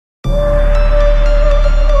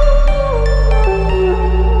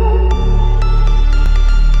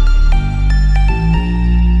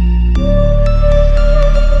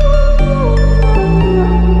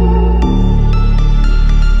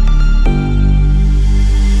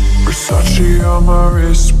Versace on my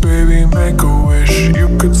wrist, baby, make a wish.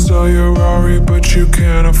 You could sell your Rari, but you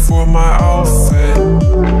can't afford my outfit.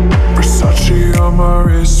 Versace on my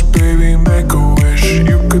wrist, baby, make a wish.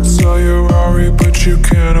 You could sell your Rari, but you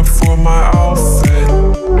can't